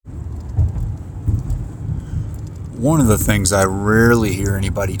One of the things I rarely hear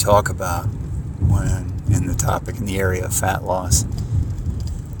anybody talk about when in the area of fat loss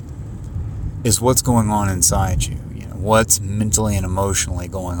is what's going on inside you. What's mentally and emotionally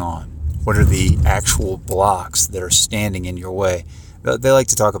going on. What are the actual blocks that are standing in your way? They like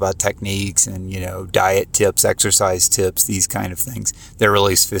to talk about techniques and, diet tips, exercise tips, these kind of things. They're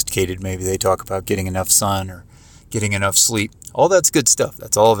really sophisticated. Maybe they talk about getting enough sun or getting enough sleep. All that's good stuff.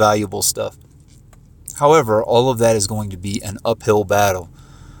 That's all valuable stuff. However, all of that is going to be an uphill battle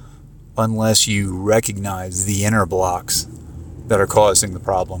unless you recognize the inner blocks that are causing the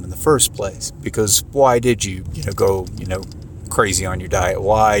problem in the first place. Because why did you, go, crazy on your diet?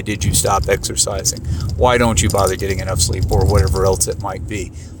 Why did you stop exercising? Why don't you bother getting enough sleep or whatever else it might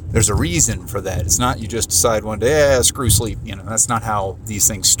be? There's a reason for that. It's not you just decide one day, screw sleep. That's not how these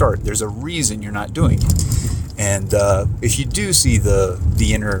things start. There's a reason you're not doing it. And if you do see the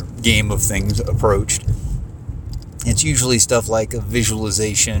inner game of things approached, it's usually stuff like a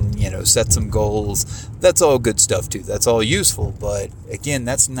visualization, set some goals. That's all good stuff too. That's all useful. But again,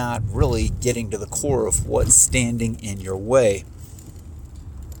 that's not really getting to the core of what's standing in your way.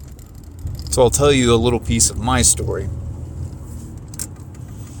 So I'll tell you a little piece of my story.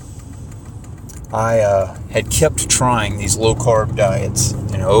 I had kept trying these low-carb diets,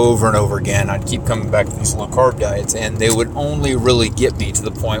 over and over again. I'd keep coming back to these low-carb diets, and they would only really get me to the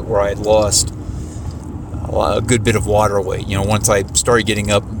point where I had lost a good bit of water weight. Once I started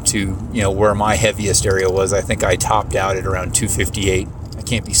getting up to, where my heaviest area was, I think I topped out at around 258. I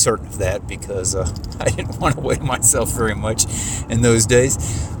can't be certain of that because I didn't want to weigh myself very much in those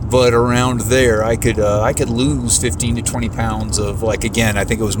days. But around there, I could lose 15 to 20 pounds of, again, I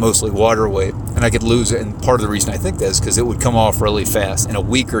think it was mostly water weight, and I could lose it. And part of the reason I think that is because it would come off really fast. In a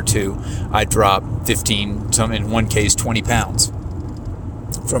week or two, I'd drop 15, some in one case 20 pounds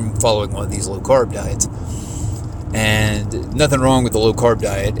from following one of these low-carb diets. And nothing wrong with the low-carb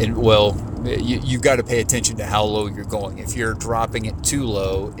diet. And, you've got to pay attention to how low you're going. If you're dropping it too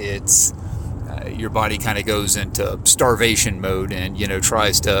low, it's your body kind of goes into starvation mode and,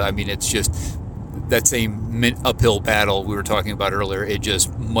 tries to, it's just that same uphill battle we were talking about earlier. It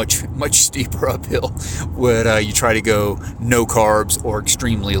just much, much steeper uphill when you try to go no carbs or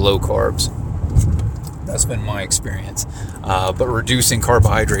extremely low carbs. That's been my experience. But reducing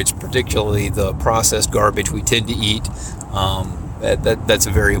carbohydrates, particularly the processed garbage we tend to eat, that's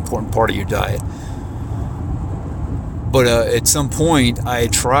a very important part of your diet. But at some point, I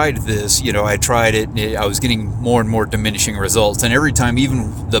tried this. I tried it. I was getting more and more diminishing results. And every time,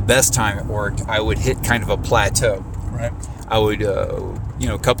 even the best time it worked, I would hit kind of a plateau. Right? I would,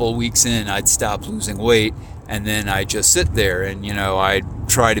 a couple of weeks in, I'd stop losing weight. And then I'd just sit there and, I'd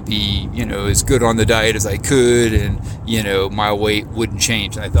try to be, as good on the diet as I could. And, my weight wouldn't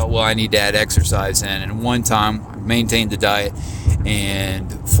change. And I thought, I need to add exercise in. And one time I maintained the diet. And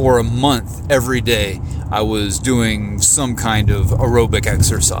for a month, every day, I was doing some kind of aerobic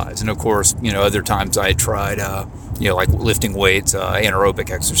exercise. And of course, other times I tried, like lifting weights,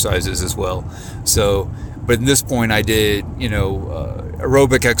 anaerobic exercises as well. So, but at this point I did,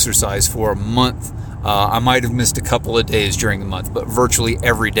 aerobic exercise for a month. I might have missed a couple of days during the month, but virtually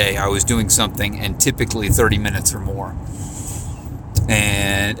every day I was doing something, and typically 30 minutes or more.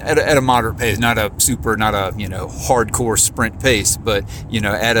 And at a moderate pace, not a hardcore sprint pace, but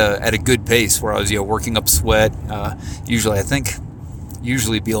at a good pace where I was working up sweat. Usually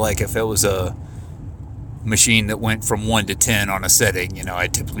it'd be like if it was a machine that went from 1 to 10 on a setting,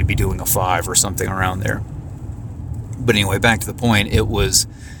 I'd typically be doing a 5 or something around there. But anyway, back to the point, it was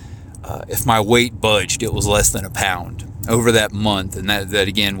if my weight budged, it was less than a pound over that month, and that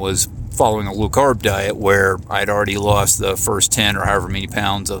again was following a low-carb diet where I'd already lost the first 10 or however many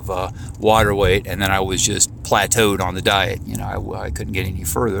pounds of water weight, and then I was just plateaued on the diet. I couldn't get any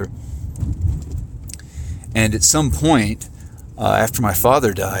further. And at some point, after my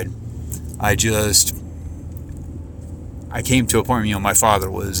father died, I came to a point, my father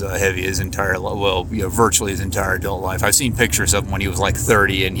was heavy his entire, virtually his entire adult life. I've seen pictures of him when he was like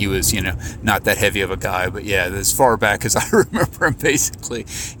 30 and he was, not that heavy of a guy. But yeah, as far back as I remember him, basically,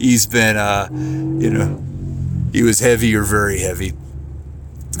 he's been, he was heavy or very heavy.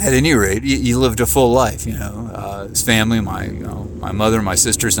 At any rate, he lived a full life, his family, my mother, my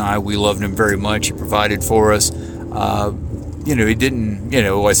sisters and I, we loved him very much. He provided for us. He didn't,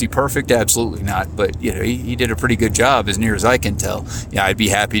 was he perfect? Absolutely not. But, he did a pretty good job as near as I can tell. I'd be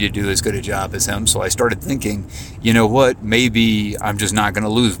happy to do as good a job as him. So I started thinking, maybe I'm just not going to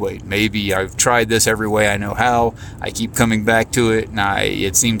lose weight. Maybe I've tried this every way I know how. I keep coming back to it. And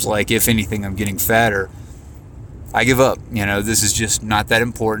it seems like, if anything, I'm getting fatter. I give up. This is just not that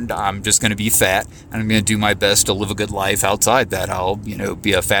important. I'm just going to be fat, and I'm going to do my best to live a good life outside that. I'll,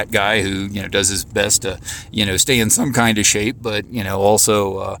 be a fat guy who, does his best to, stay in some kind of shape, but,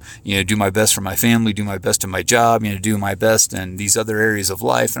 also, do my best for my family, do my best in my job, do my best in these other areas of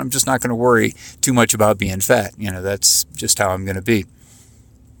life. And I'm just not going to worry too much about being fat. That's just how I'm going to be.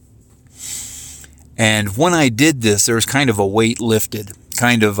 And when I did this, there was kind of a weight lifted,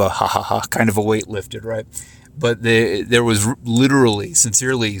 kind of a weight lifted, right? But there was literally,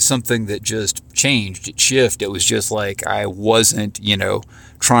 sincerely, something that just changed. It shifted. It was just like I wasn't,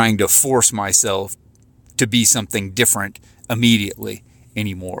 trying to force myself to be something different immediately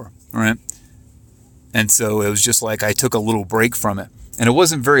anymore, right? And so it was just like I took a little break from it. And it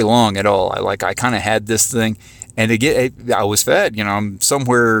wasn't very long at all. I kind of had this thing. And again, I was fat. I'm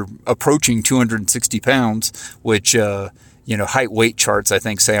somewhere approaching 260 pounds, which... height weight charts, I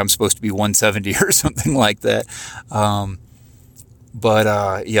think, say I'm supposed to be 170 or something like that. But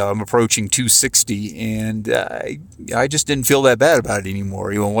I'm approaching 260, and I just didn't feel that bad about it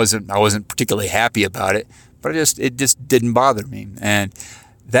anymore. I wasn't particularly happy about it, but it just didn't bother me. And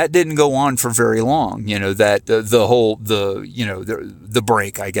that didn't go on for very long. That the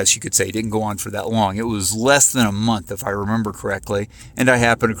break, I guess you could say, didn't go on for that long. It was less than a month, if I remember correctly. And I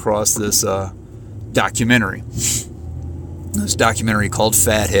happened across this documentary. This documentary called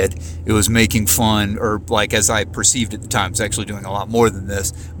Fathead. It was making fun, or like as I perceived at the time, it's actually doing a lot more than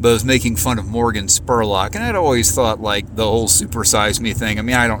this, but it was making fun of Morgan Spurlock. And I'd always thought like the whole Supersize Me thing. I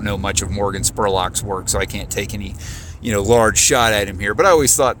mean, I don't know much of Morgan Spurlock's work, so I can't take any, large shot at him here. But I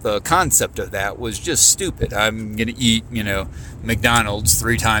always thought the concept of that was just stupid. I'm going to eat, McDonald's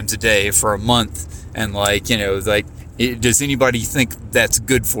 3 times a day for a month, and does anybody think that's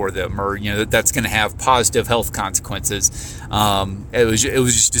good for them, or that's going to have positive health consequences? It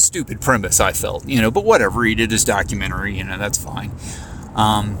was just a stupid premise, I felt, but whatever. He did his documentary, that's fine.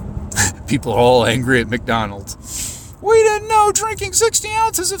 People are all angry at McDonald's. We didn't know drinking 60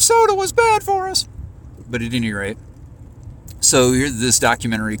 ounces of soda was bad for us. But at any rate, so here's this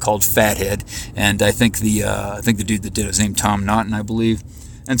documentary called Fathead, and I think the dude that did it was named Tom Naughton, I believe.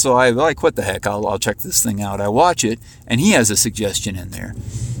 And so I like, what the heck, I'll check this thing out. I watch it, and he has a suggestion in there,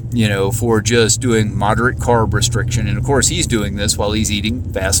 for just doing moderate carb restriction. And of course, he's doing this while he's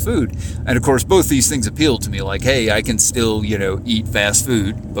eating fast food. And of course, both these things appeal to me. Like, hey, I can still, eat fast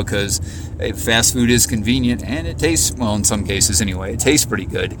food because fast food is convenient and it tastes, well, in some cases anyway, it tastes pretty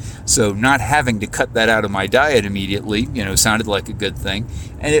good. So not having to cut that out of my diet immediately, sounded like a good thing.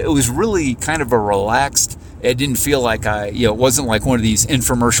 And it was really kind of a relaxed. It didn't feel like it wasn't like one of these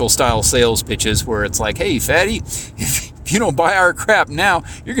infomercial style sales pitches where it's like, hey, fatty, if you don't buy our crap now,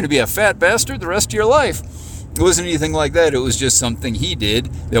 you're going to be a fat bastard the rest of your life. It wasn't anything like that. It was just something he did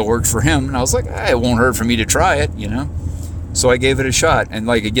that worked for him. And I was like, it won't hurt for me to try it, So I gave it a shot. And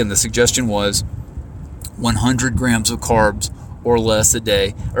again, the suggestion was 100 grams of carbs or less a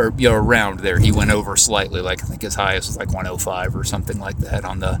day, or around there. He went over slightly, like I think as high as was like 105 or something like that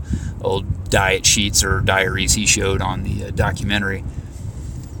on the old diet sheets or diaries he showed on the documentary.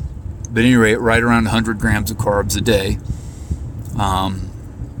 But anyway, right around 100 grams of carbs a day.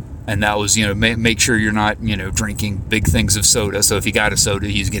 And that was, make sure you're not, drinking big things of soda. So if you got a soda,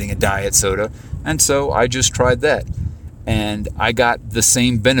 he's getting a diet soda. And so I just tried that. And I got the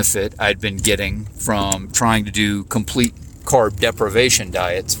same benefit I'd been getting from trying to do complete carb deprivation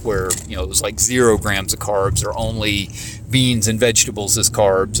diets where, it was like 0 grams of carbs or only beans and vegetables as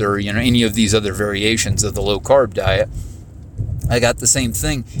carbs or, any of these other variations of the low carb diet. I got the same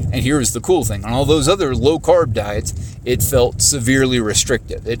thing. And here's the cool thing. On all those other low carb diets, it felt severely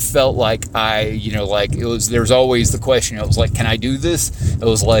restrictive. It felt like there's always the question. It was like, can I do this? It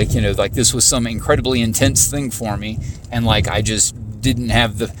was like, this was some incredibly intense thing for me. And I just didn't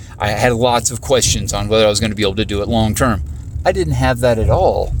have I had lots of questions on whether I was going to be able to do it long term. I didn't have that at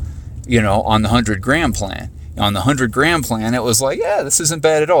all, on the 100 gram plan. On the 100 gram plan, it was like, yeah, this isn't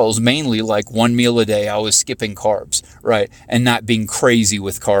bad at all. It was mainly like 1 meal a day. I was skipping carbs, right? And not being crazy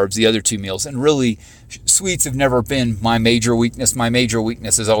with carbs the other 2 meals. And really, sweets have never been my major weakness. My major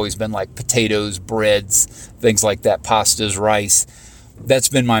weakness has always been like potatoes, breads, things like that, pastas, rice. That's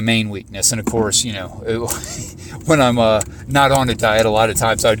been my main weakness. And of course, when I'm not on a diet, a lot of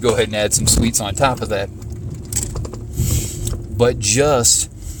times I'd go ahead and add some sweets on top of that. But just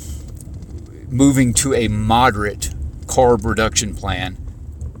moving to a moderate carb reduction plan,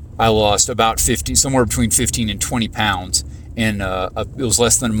 I lost about somewhere between 15 and 20 pounds in it was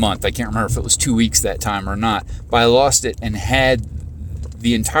less than a month. I can't remember if it was 2 weeks that time or not, but I lost it and had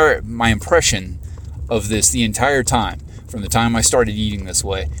my impression of this the entire time from the time I started eating this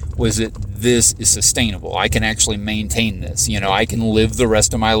way was that this is sustainable. I can actually maintain this. I can live the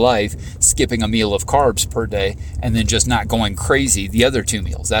rest of my life skipping a meal of carbs per day and then just not going crazy the other 2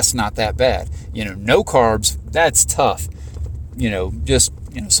 meals. That's not that bad. No carbs, that's tough. Just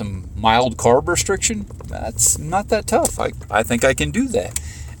some mild carb restriction, that's not that tough. I think I can do that.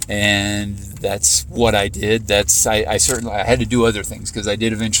 And that's what I did. I certainly had to do other things because I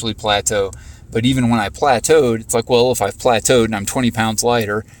did eventually plateau. But even when I plateaued, it's like, well, if I've plateaued and I'm 20 pounds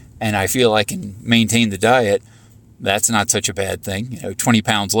lighter and I feel I can maintain the diet, that's not such a bad thing. 20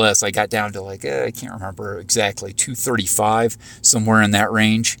 pounds less. I got down to I can't remember exactly, 235, somewhere in that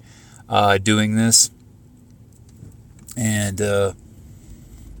range, doing this. And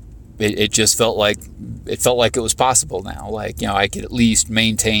it just felt like it was possible now. I could at least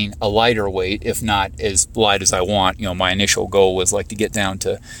maintain a lighter weight, if not as light as I want. My initial goal was to get down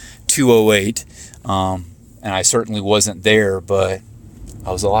to 208, and I certainly wasn't there, but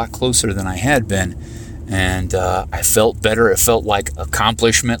I was a lot closer than I had been, and I felt better. It felt like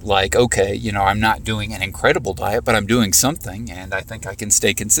accomplishment, okay, I'm not doing an incredible diet, but I'm doing something, and I think I can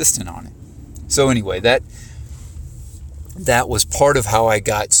stay consistent on it. So anyway, that was part of how I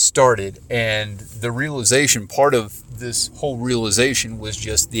got started, and the realization, part of this whole realization was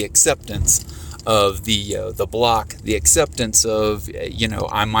just the acceptance of the block, the acceptance of,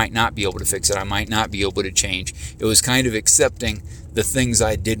 I might not be able to fix it, I might not be able to change. It was kind of accepting the things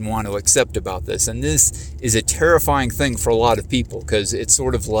I didn't want to accept about this. And this is a terrifying thing for a lot of people because it's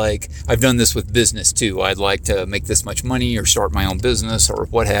sort of like, I've done this with business too. I'd like to make this much money or start my own business or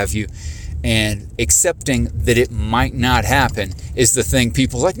what have you. And accepting that it might not happen is the thing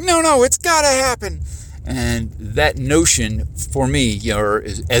people are like, no, it's got to happen. And that notion for me, or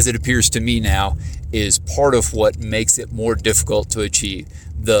as it appears to me now, is part of what makes it more difficult to achieve.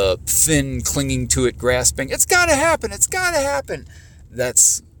 The thin clinging to it, grasping, it's got to happen, it's got to happen.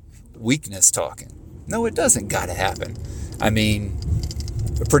 That's weakness talking. No, it doesn't got to happen. I mean,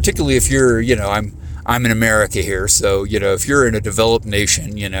 particularly if you're, I'm in America here, so if you're in a developed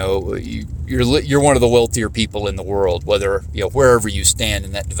nation, you're one of the wealthier people in the world. Whether wherever you stand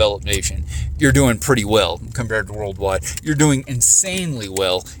in that developed nation, you're doing pretty well compared to worldwide. You're doing insanely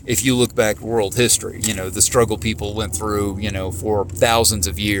well if you look back at world history. The struggle people went through, for thousands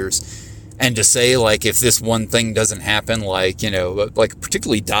of years. And to say if this one thing doesn't happen,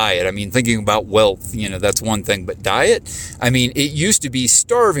 particularly diet. I mean, thinking about wealth, that's one thing, but diet. I mean, it used to be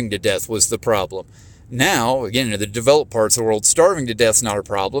starving to death was the problem. Now, again, in the developed parts of the world, starving to death's not a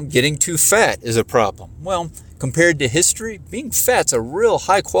problem. Getting too fat is a problem. Well, compared to history, being fat's a real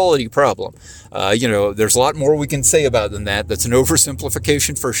high-quality problem. There's a lot more we can say about than that. That's an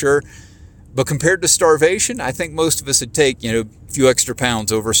oversimplification for sure. But compared to starvation, I think most of us would take, a few extra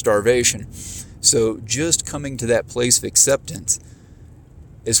pounds over starvation. So just coming to that place of acceptance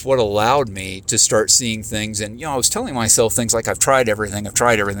is what allowed me to start seeing things. And, I was telling myself things like, I've tried everything,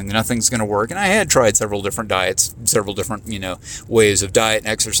 nothing's going to work. And I had tried several different diets, several different, ways of diet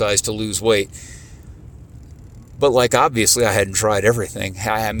and exercise to lose weight. But obviously I hadn't tried everything.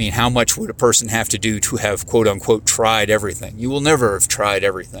 I mean, how much would a person have to do to have, quote unquote, tried everything? You will never have tried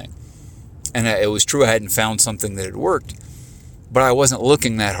everything. And it was true I hadn't found something that had worked. But I wasn't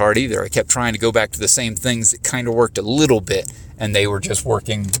looking that hard either. I kept trying to go back to the same things that kind of worked a little bit, and they were just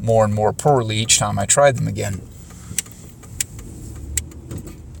working more and more poorly each time I tried them again.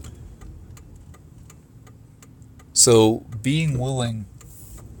 So being willing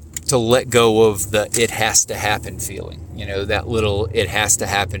to let go of the it has to happen feeling, that little it has to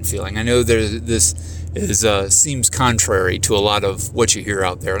happen feeling. I know this seems contrary to a lot of what you hear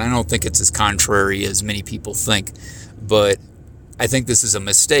out there, and I don't think it's as contrary as many people think, but I think this is a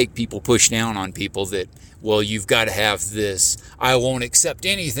mistake. People push down on people that, well, you've got to have this I won't accept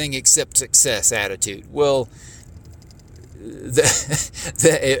anything except success attitude. Well,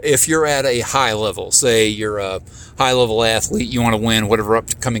 if you're at a high level, say you're a high-level athlete, you want to win whatever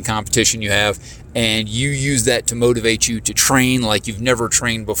upcoming competition you have, and you use that to motivate you to train like you've never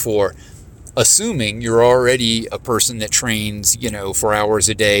trained before, assuming you're already a person that trains, 4 hours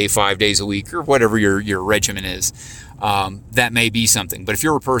a day, 5 days a week, or whatever your regimen is, that may be something. But if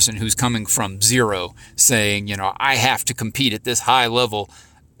you're a person who's coming from zero, saying, I have to compete at this high level,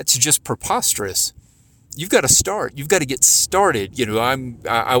 it's just preposterous. You've got to start. You've got to get started.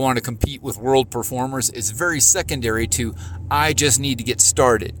 I want to compete with world performers. It's very secondary to I just need to get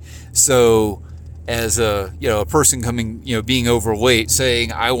started. So as a person coming, being overweight,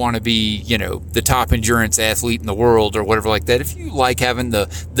 saying I want to be, the top endurance athlete in the world or whatever like that. If you like having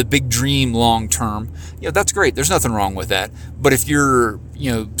the big dream long term, that's great. There's nothing wrong with that. But if you're,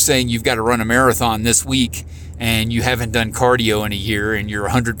 saying you've got to run a marathon this week and you haven't done cardio in a year and you're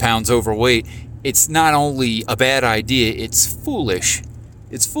 100 pounds overweight, it's not only a bad idea, it's foolish.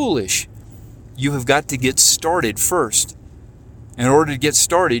 It's foolish. You have got to get started first. In order to get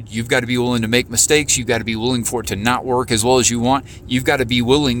started, you've got to be willing to make mistakes. You've got to be willing for it to not work as well as you want. You've got to be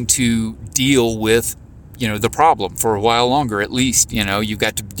willing to deal with, the problem for a while longer, at least. You've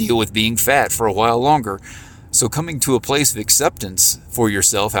got to deal with being fat for a while longer. So coming to a place of acceptance for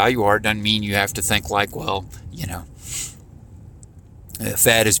yourself, how you are, doesn't mean you have to think like, well,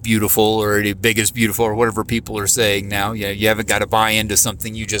 fat is beautiful or big is beautiful or whatever people are saying now. You haven't got to buy into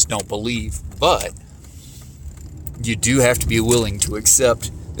something you just don't believe. But you do have to be willing to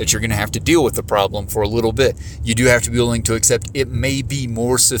accept that you're going to have to deal with the problem for a little bit. You do have to be willing to accept it may be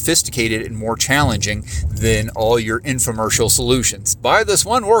more sophisticated and more challenging than all your infomercial solutions. Buy this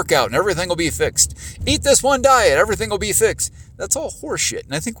one workout and everything will be fixed. Eat this one diet, everything will be fixed. That's all horseshit.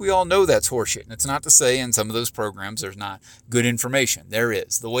 And I think we all know that's horseshit. And it's not to say in some of those programs there's not good information. There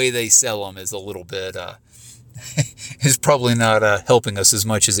is. The way they sell them is a little bit, is probably not helping us as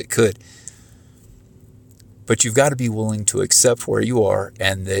much as it could. But you've got to be willing to accept where you are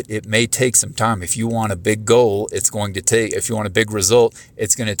and that it may take some time. If you want a big goal, if you want a big result,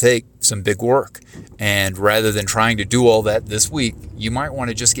 it's going to take some big work. And rather than trying to do all that this week, you might want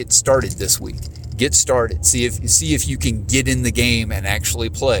to just get started this week. Get started. See if you can get in the game and actually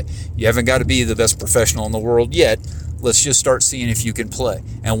play. You haven't got to be the best professional in the world yet. Let's just start seeing if you can play.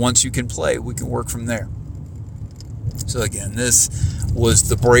 And once you can play, we can work from there. So again, this was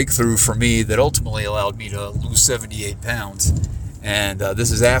the breakthrough for me that ultimately allowed me to lose 78 pounds. And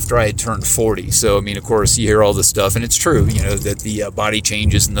this is after I had turned 40. So, of course, you hear all this stuff, and it's true, that the body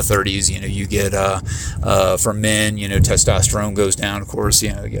changes in the 30s. You get, for men, testosterone goes down, of course,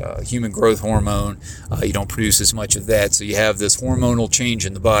 human growth hormone. You don't produce as much of that. So you have this hormonal change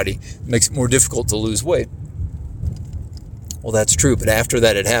in the body. It makes it more difficult to lose weight. Well, that's true. But after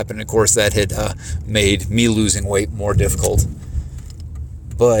that had happened, of course, that had made me losing weight more difficult.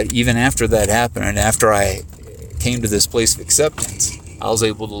 But even after that happened, and after I came to this place of acceptance, I was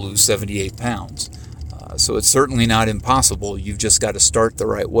able to lose 78 pounds. So it's certainly not impossible. You've just got to start the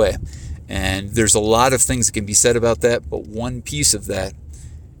right way. And there's a lot of things that can be said about that, but one piece of that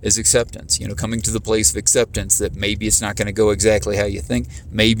is acceptance. Coming to the place of acceptance that maybe it's not going to go exactly how you think.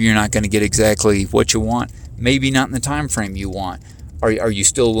 Maybe you're not going to get exactly what you want. Maybe not in the time frame you want. Are you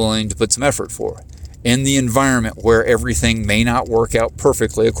still willing to put some effort for it? In the environment where everything may not work out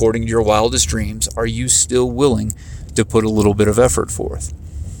perfectly according to your wildest dreams, are you still willing to put a little bit of effort forth?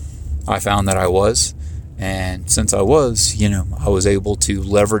 I found that I was. And since I was, I was able to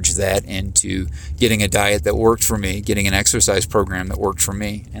leverage that into getting a diet that worked for me, getting an exercise program that worked for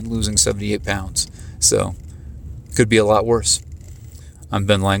me, and losing 78 pounds. So, could be a lot worse. I'm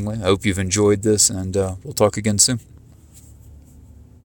Ben Langley. I hope you've enjoyed this, and we'll talk again soon.